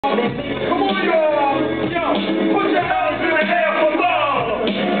Come on, y'all. Yo, put your hands in the air for love.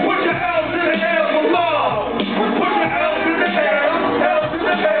 Put your hands in the air for love. Put your hands in the air. Hands in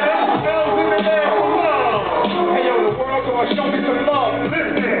the air. Hands in the air for love. Hey, yo, the world gonna show me some love.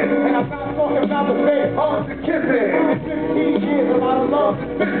 Listen. And I'm not talking about the fake hugs and kissing. 15 years, a lot of love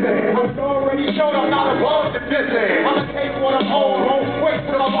is missing. I've already shown I'm not above the dissing. I'ma take what I'm old, won't wait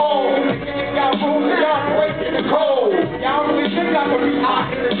till I'm old. The game got rules, y'all breaking the code. Y'all really think I could be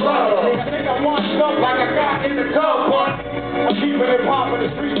hot in the club. I think I washed up like I got in the tub, but I'm keeping it poppin', the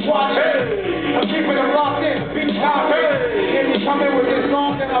streets watching. I'm keeping it locked in, the beats hopping. If you come in with this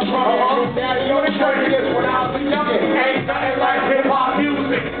song, then I'm running. Daddy, you only told me this when I was a youngin'. Ain't nothing like hip-hop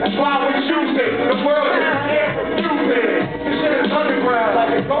music. That's why we choose it. The world is can't refuse it. This shit is underground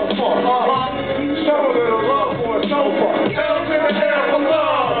like it goes for. Show a little love for a sofa. Hands in the air for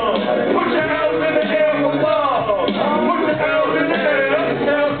love. Put your hands in the air for love. Put your hands in the air.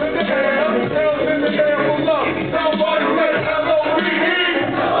 Hands in the air. Hands in the air for love. Somebody say L-O-V-E.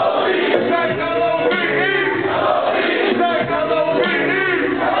 Say L-O-V-E. Say L-O-V-E.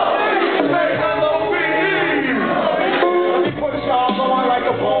 Say L-O-V-E. Let me put y'all on like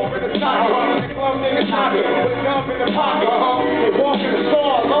a ball in the socket. Club niggas knocking with a gun in the pocket. They walk in the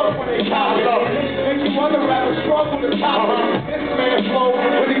store, I love when they cop it. Make you other rappers struggle to top it. This man flows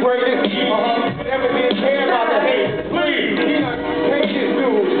with the greatest heat. Never get cared about the hate. Please, he done take his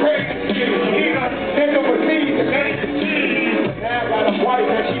news, take his cheese. He done take overseas and make the cheese. Dad got a wife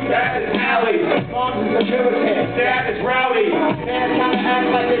and she bad as Allie. Mom is a militant, dad is rowdy. Dad kinda act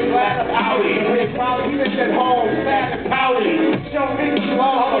like they glad I'm outie. When they probably sits at home, sad and pouty. Show me some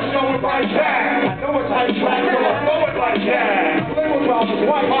love, I'ma show it right back. I know it's like black, so I throw it like that. Little drama's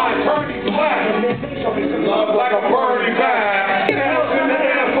white, my attorney's black. Show me some love like a Bernie bag. Get your hands in the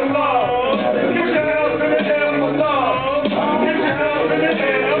air for love. Get your hands in the air for love. Get your hands in the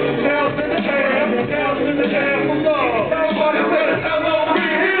air. Hands in the air. Hands in the air for love. Everybody say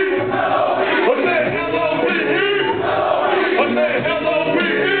L-O-V-E. I say L-O-V-E. I say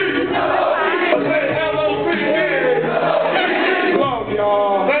L-O-V-E. I say L-O-V-E. Love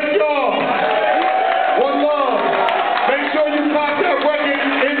y'all. Thank y'all. One love. Make sure you cop that record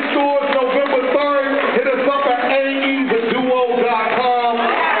in stores November 3rd. Hit us up at aetheduo.com.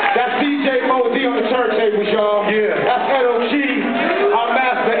 That's DJ Mo D on the turntables, y'all. Yeah. That's L.O.G. I'm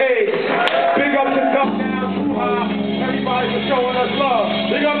Master Ace. Big up to Duck Down, True High. Everybody for showing us love.